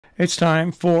It's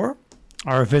time for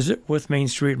our visit with Main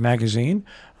Street Magazine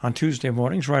on Tuesday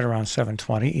mornings, right around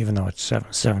 7:20, even though it's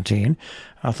 7:17.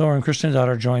 Thorin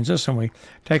Christendotter joins us, and we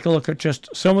take a look at just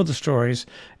some of the stories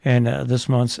in this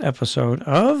month's episode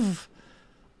of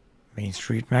Main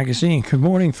Street Magazine. Good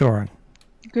morning, Thorin.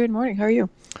 Good morning. How are you?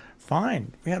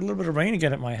 Fine. We had a little bit of rain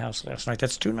again at my house last night.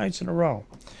 That's 2 nights in a row.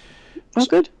 Oh,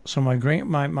 good. So my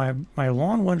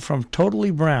lawn went from totally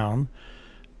brown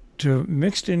to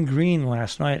mixed in green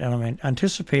last night, and I'm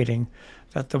anticipating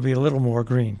that there'll be a little more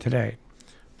green today.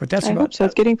 But that's I hope so.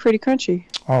 It's getting pretty crunchy.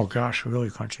 Oh gosh, really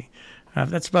crunchy.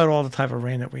 That's about all the type of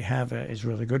rain that we have is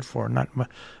really good for. Not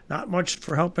much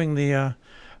for helping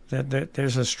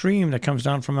there's a stream that comes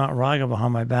down from Mount Riga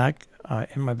behind my back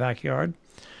in my backyard.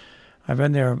 I've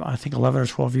been there, I think, 11 or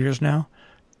 12 years now.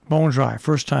 Bone dry,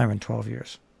 first time in 12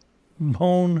 years.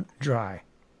 Bone dry.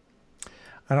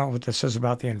 I don't know what this says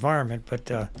about the environment, but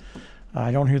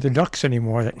I don't hear the ducks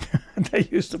anymore that they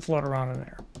used to float around in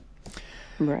there.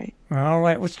 Right. All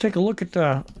right, let's take a look at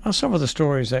some of the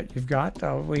stories that you've got.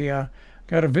 We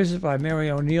got a visit by Mary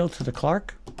O'Neill to the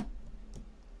Clark.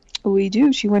 We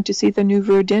do. She went to see the new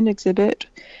Rodin exhibit,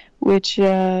 which,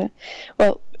 I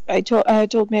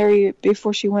told Mary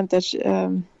before she went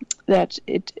that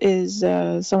it is,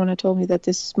 someone had told me that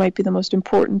this might be the most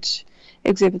important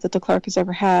exhibit that the Clark has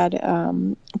ever had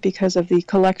because of the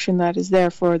collection that is there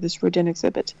for this Rodin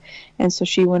exhibit. And so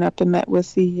she went up and met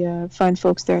with the fine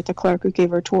folks there at the Clark who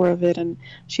gave her a tour of it, and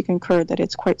she concurred that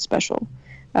it's quite special.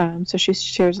 So she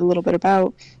shares a little bit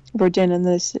about Rodin and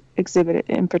this exhibit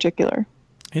in particular.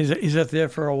 Is it there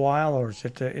for a while, or is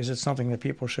it something that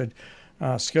people should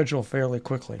schedule fairly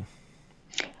quickly?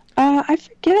 I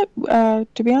forget,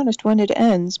 to be honest, when it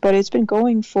ends, but it's been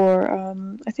going for,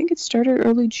 I think it started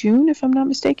early June, if I'm not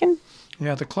mistaken.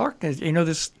 Yeah, the Clark,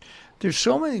 there's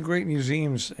so many great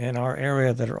museums in our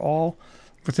area that are all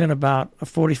within about a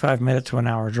 45-minute to an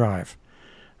hour drive.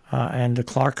 And the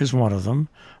Clark is one of them.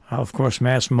 Of course,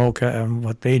 Mass MoCA and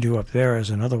what they do up there is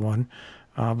another one.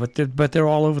 But they're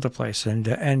all over the place.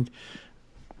 And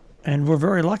we're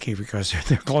very lucky because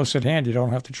they're close at hand. You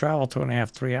don't have to travel 2.5,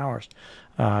 3 hours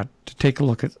to take a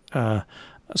look at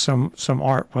some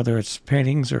art, whether it's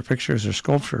paintings or pictures or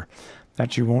sculpture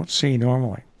that you won't see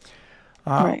normally.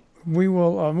 Right. We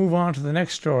will move on to the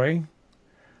next story.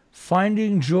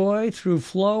 Finding joy through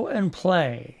flow and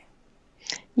play.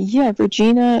 Yeah,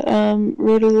 Regina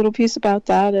wrote a little piece about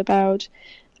that, about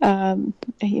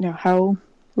how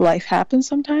life happens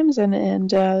sometimes, and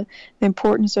the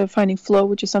importance of finding flow,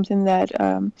 which is something that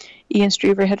Ian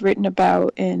Strever had written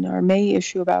about in our May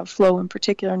issue about flow in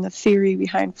particular, and the theory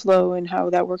behind flow and how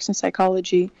that works in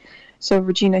psychology. So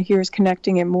Regina here is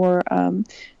connecting it more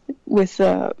with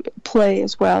play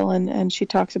as well, and she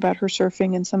talks about her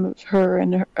surfing and some of her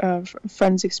and her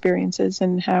friends' experiences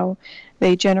and how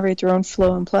they generate their own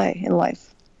flow and play in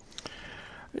life.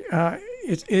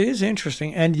 It is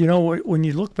interesting, and when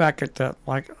you look back at that,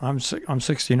 like I'm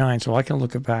 69, so I can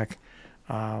look back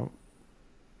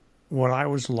what I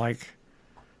was like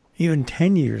even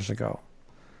 10 years ago,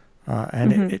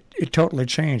 and mm-hmm. it totally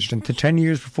changed. And to 10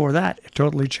 years before that, it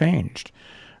totally changed.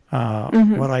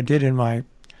 Mm-hmm. What I did in my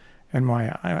I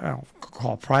don't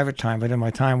call it private time, but in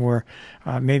my time where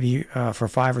maybe for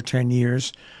 5 or 10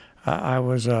 years I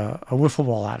was a wiffle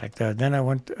ball addict. Then I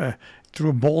went through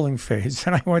a bowling phase,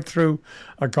 and I went through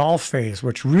a golf phase,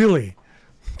 which really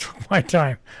took my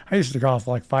time. I used to golf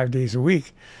like 5 days a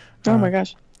week. Oh my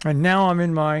gosh. And now I'm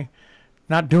in my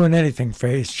not doing anything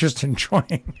phase, just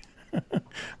enjoying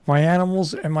my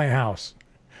animals and my house.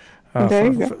 There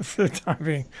you go. For the time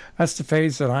being, that's the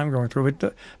phase that I'm going through.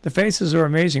 But the phases are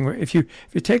amazing. If you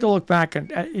take a look back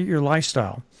at your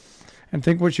lifestyle and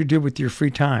think what you did with your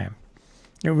free time,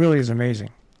 it really is amazing.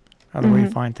 The way you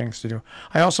find things to do.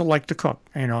 I also like to cook.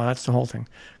 That's the whole thing.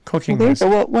 Cooking.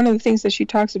 Well, one of the things that she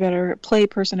talks about are play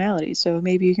personalities. So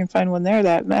maybe you can find one there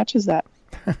that matches that.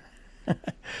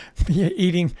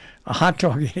 Eating a hot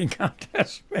dog eating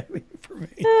contest, maybe for me.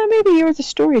 Maybe you're the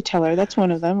storyteller. That's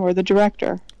one of them, or the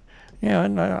director. Yeah,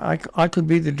 and I could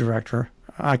be the director.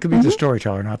 I could be the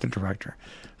storyteller, not the director.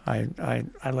 I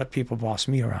let people boss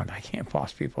me around. I can't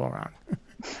boss people around.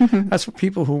 That's what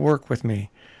people who work with me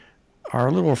are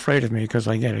a little afraid of me because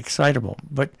I get excitable.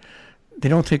 But they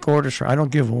don't take orders. I don't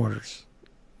give orders.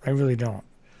 I really don't.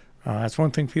 That's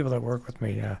one thing people that work with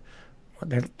me,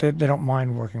 they don't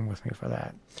mind working with me for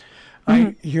that.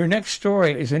 Your next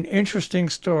story is an interesting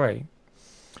story.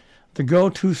 The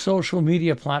go-to social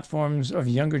media platforms of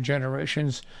younger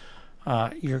generations.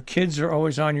 Your kids are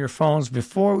always on your phones.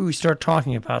 Before we start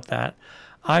talking about that,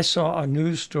 I saw a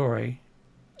news story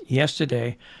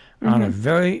yesterday on a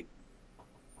very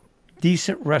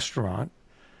decent restaurant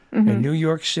Mm-hmm. in New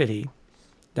York City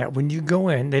that when you go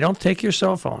in, they don't take your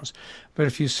cell phones. But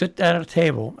if you sit at a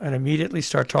table and immediately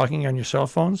start talking on your cell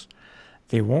phones,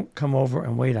 they won't come over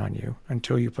and wait on you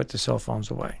until you put the cell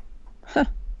phones away.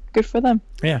 Good for them.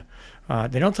 Yeah.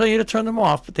 They don't tell you to turn them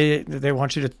off, but they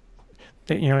want you to,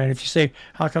 and if you say,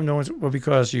 how come no one's, well,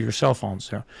 because of your cell phones.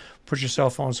 So put your cell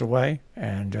phones away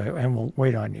and we'll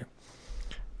wait on you.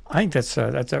 I think that's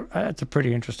a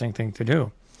pretty interesting thing to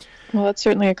do. Well, that's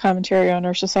certainly a commentary on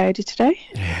our society today.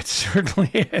 Yeah, it certainly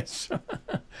is.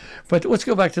 But let's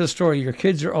go back to the story. Your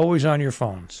kids are always on your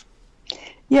phones.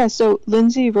 Yeah, so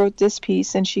Lindsay wrote this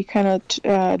piece, and she kind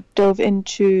of dove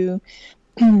into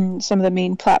some of the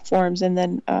main platforms, and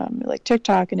then like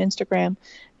TikTok and Instagram,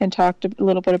 and talked a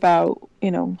little bit about,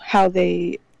 how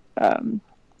they,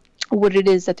 what it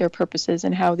is that their purpose is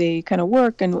and how they kind of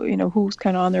work, and, who's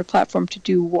kind of on their platform to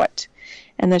do what.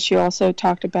 And then she also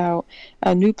talked about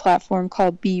a new platform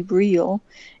called Be Real.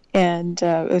 And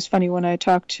it was funny when I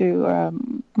talked to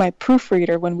my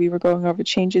proofreader when we were going over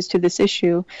changes to this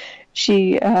issue.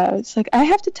 She it's like, I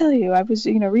have to tell you, I was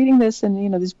reading this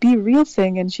and this Be Real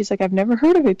thing, and she's like, I've never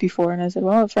heard of it before. And I said,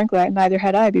 well, frankly, neither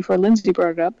had I before Lindsay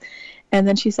brought it up. And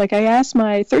then she's like, I asked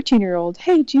my 13-year-old,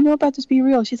 hey, do you know about this Be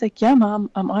Real? She's like, yeah,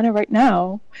 Mom, I'm on it right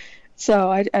now.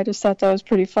 So I just thought that was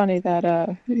pretty funny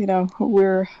that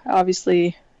we're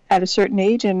obviously at a certain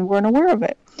age and weren't aware of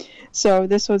it. So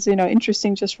this was,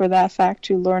 interesting just for that fact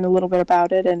to learn a little bit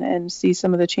about it and see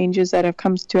some of the changes that have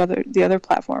come to the other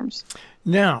platforms.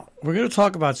 Now, we're going to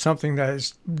talk about something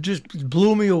that just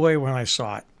blew me away when I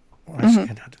saw it.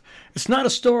 It's not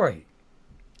a story.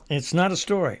 It's not a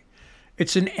story.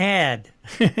 It's an ad.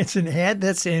 It's an ad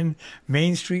that's in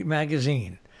Main Street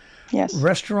Magazine. Yes.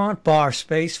 Restaurant bar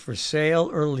space for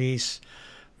sale or lease,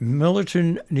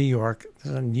 Millerton, New York,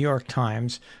 the New York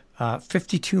Times,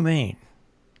 52 Main.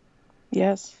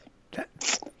 Yes.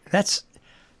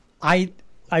 I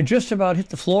just about hit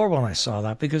the floor when I saw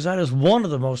that, because that is one of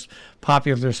the most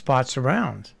popular spots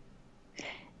around.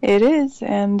 It is.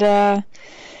 And,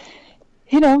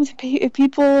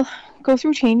 people go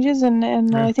through changes, and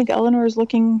Yeah. I think Eleanor is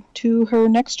looking to her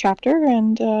next chapter,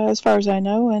 and as far as I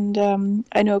know, and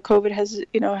I know COVID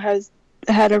has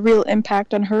had a real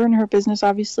impact on her and her business,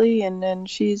 obviously, and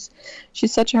she's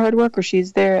such a hard worker.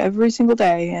 She's there every single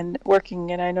day and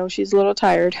working, and I know she's a little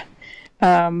tired,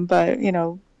 but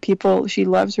she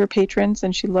loves her patrons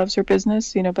and she loves her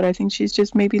business, but I think she's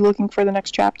just maybe looking for the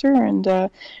next chapter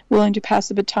and willing to pass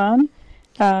the baton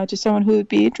to someone who would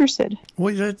be interested.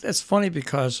 Well, that's funny,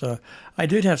 because I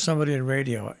did have somebody in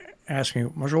radio ask me,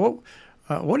 Marshall,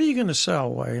 what are you going to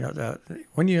sell? When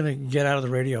are you going to get out of the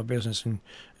radio business and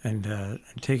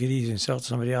take it easy and sell it to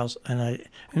somebody else? And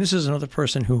this is another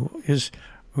person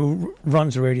who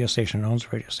runs a radio station, owns a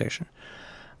radio station.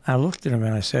 I looked at him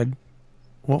and I said,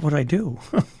 what would I do?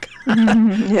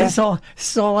 Yeah. This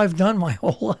is all I've done my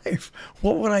whole life.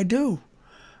 What would I do?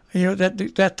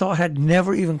 That thought had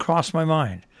never even crossed my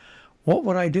mind. What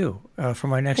would I do for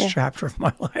my next chapter of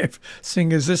my life?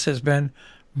 Seeing as this has been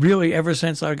really ever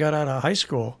since I got out of high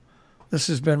school, this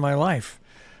has been my life.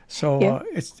 So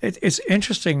it's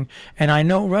interesting, and I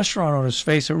know restaurant owners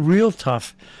face a real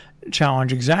tough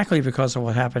challenge exactly because of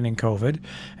what happened in COVID,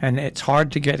 and it's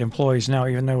hard to get employees now,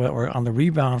 even though we're on the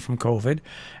rebound from COVID,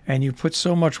 and you put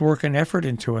so much work and effort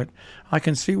into it. I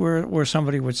can see where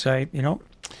somebody would say,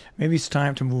 maybe it's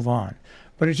time to move on.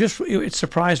 But it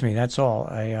surprised me, that's all.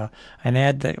 An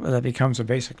ad that becomes a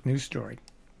basic news story.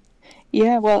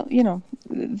 Yeah, well,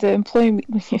 the employee,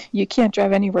 you can't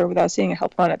drive anywhere without seeing a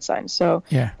help wanted sign. So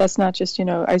that's not just,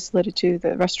 isolated to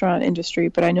the restaurant industry,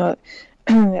 but I know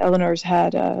Eleanor's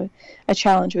had a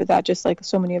challenge with that, just like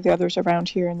so many of the others around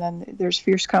here. And then there's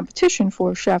fierce competition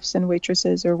for chefs and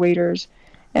waitresses or waiters.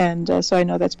 And so I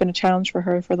know that's been a challenge for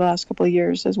her for the last couple of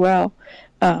years as well.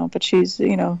 But she's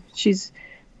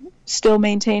still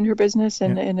maintained her business,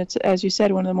 and it's, as you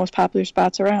said, one of the most popular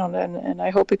spots around. And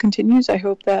I hope it continues. I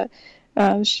hope that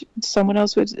someone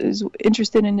else is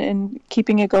interested in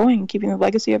keeping it going, keeping the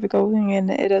legacy of it going, and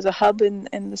it as a hub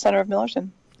in the center of Millerton.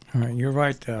 All right, you're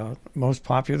right. Most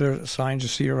popular signs you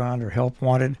see around are help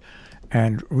wanted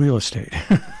and real estate.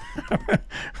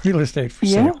 Real estate for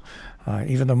sale.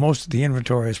 Even though most of the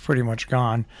inventory is pretty much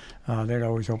gone, that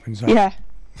always opens up. Yeah.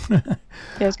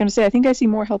 I was going to say, I think I see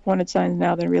more help wanted signs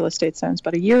now than real estate signs,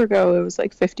 but a year ago it was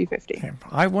like 50-50.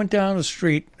 I went down the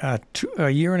street a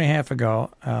year and a half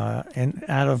ago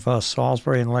out of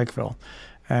Salisbury and Lakeville,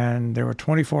 and there were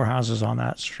 24 houses on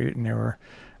that street, and there were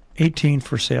 18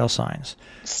 for sale signs.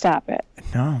 Stop it.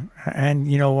 No.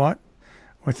 And you know what?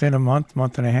 Within a month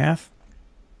and a half,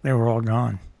 they were all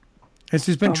gone. There's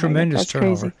been Oh my God, tremendous that's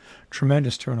turnover. crazy.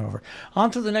 Tremendous turnover.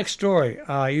 On to the next story.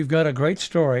 You've got a great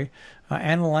story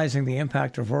analyzing the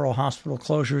impact of rural hospital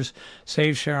closures,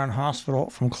 Save Sharon Hospital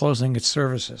from closing its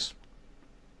services.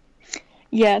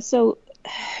 Yeah, so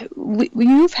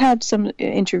you've had some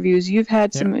interviews, you've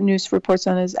had some Yeah. news reports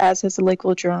on this, as has the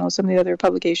Lakeville Journal, some of the other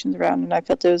publications around, and I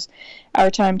felt it was our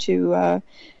time to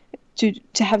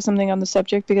have something on the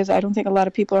subject, because I don't think a lot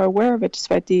of people are aware of it,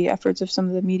 despite the efforts of some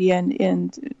of the media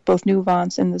and both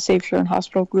Nuvance and the Save Sharon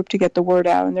Hospital group to get the word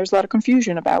out. And there's a lot of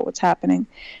confusion about what's happening.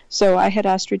 So I had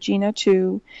asked Regina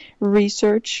to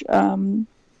research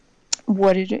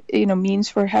what it means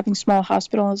for having small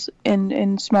hospitals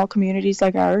in small communities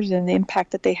like ours, and the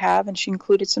impact that they have. And she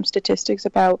included some statistics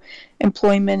about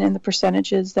employment and the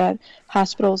percentages that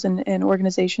hospitals and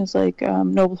organizations like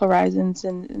Noble Horizons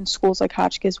and schools like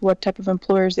Hotchkiss, what type of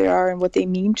employers they are and what they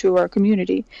mean to our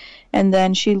community. And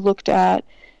then she looked at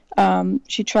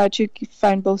she tried to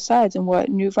find both sides and what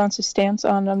Nuvance's stance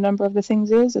on a number of the things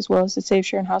is, as well as the Save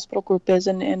Sharon Hospital group is,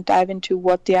 and dive into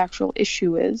what the actual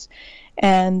issue is.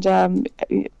 And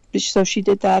so she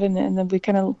did that, and then we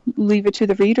kind of leave it to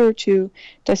the reader to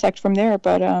dissect from there.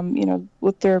 But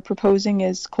what they're proposing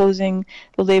is closing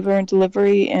the labor and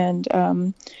delivery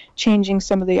and changing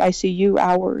some of the ICU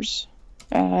hours,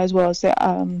 as well as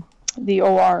the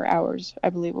OR hours, I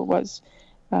believe it was.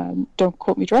 Don't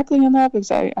quote me directly on that, because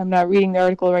I'm not reading the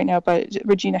article right now, but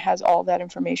Regina has all that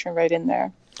information right in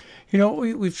there.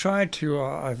 We've tried to.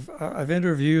 I've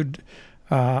interviewed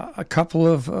a couple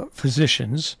of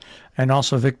physicians, and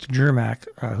also Victor Jermak,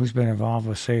 who's been involved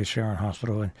with Save Sharon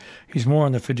Hospital, and he's more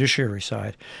on the fiduciary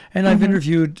side. And I've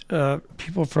interviewed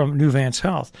people from Nuvance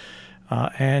Health,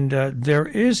 and there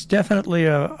is definitely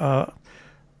a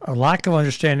lack of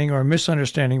understanding or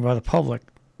misunderstanding by the public.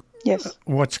 Yes.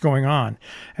 What's going on.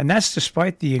 And that's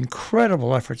despite the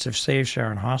incredible efforts of Save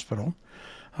Sharon Hospital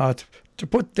to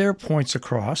put their points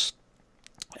across.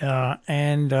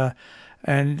 And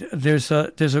there's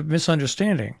a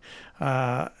misunderstanding.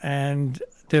 And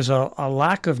there's a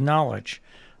lack of knowledge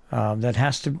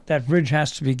that bridge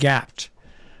has to be gapped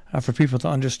for people to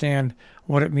understand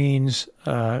what it means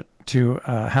to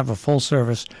have a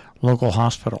full-service local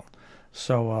hospital.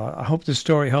 So I hope this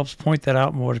story helps point that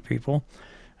out more to people.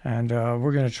 And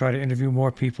we're going to try to interview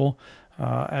more people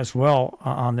as well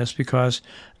on this, because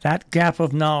that gap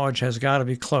of knowledge has got to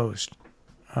be closed.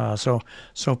 So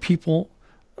people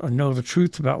know the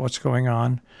truth about what's going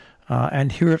on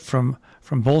and hear it from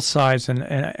both sides and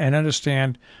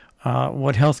understand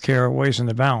what healthcare weighs in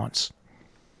the balance.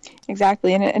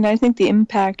 Exactly. And I think the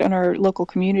impact on our local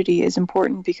community is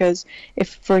important, because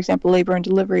if, for example, labor and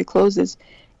delivery closes,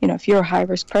 if you're a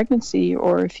high-risk pregnancy,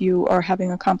 or if you are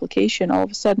having a complication, all of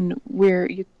a sudden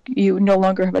you no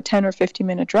longer have a 10 or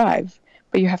 15-minute drive,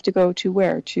 but you have to go to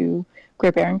where? To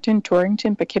Great Barrington,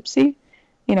 Torrington, Poughkeepsie?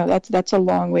 That's a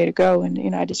long way to go.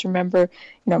 And, I just remember,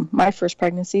 my first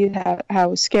pregnancy,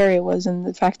 how scary it was, and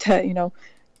the fact that,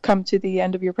 come to the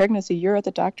end of your pregnancy, you're at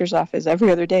the doctor's office every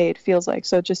other day, it feels like.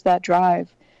 So just that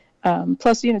drive.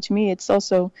 Plus, to me, it's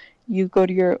also, you go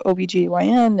to your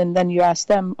OBGYN and then you ask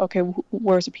them, okay,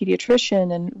 where's a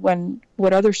pediatrician and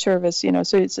what other service,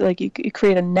 so it's like you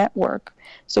create a network.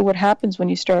 So what happens when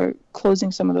you start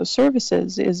closing some of those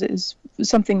services is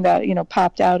something that,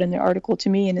 popped out in the article to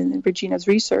me and in Regina's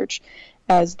research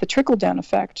as the trickle-down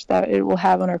effect that it will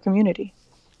have on our community.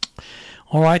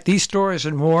 All right, these stories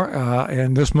and more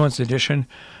in this month's edition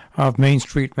of Main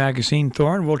Street Magazine.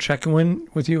 Thorne, we'll check in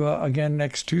with you again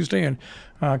next Tuesday and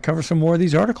cover some more of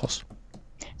these articles.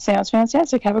 Sounds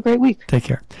fantastic. Have a great week. Take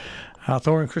care.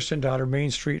 Thorne Christendotter,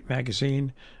 Main Street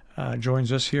Magazine,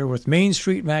 joins us here with Main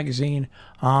Street Magazine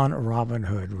on Robin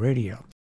Hood Radio.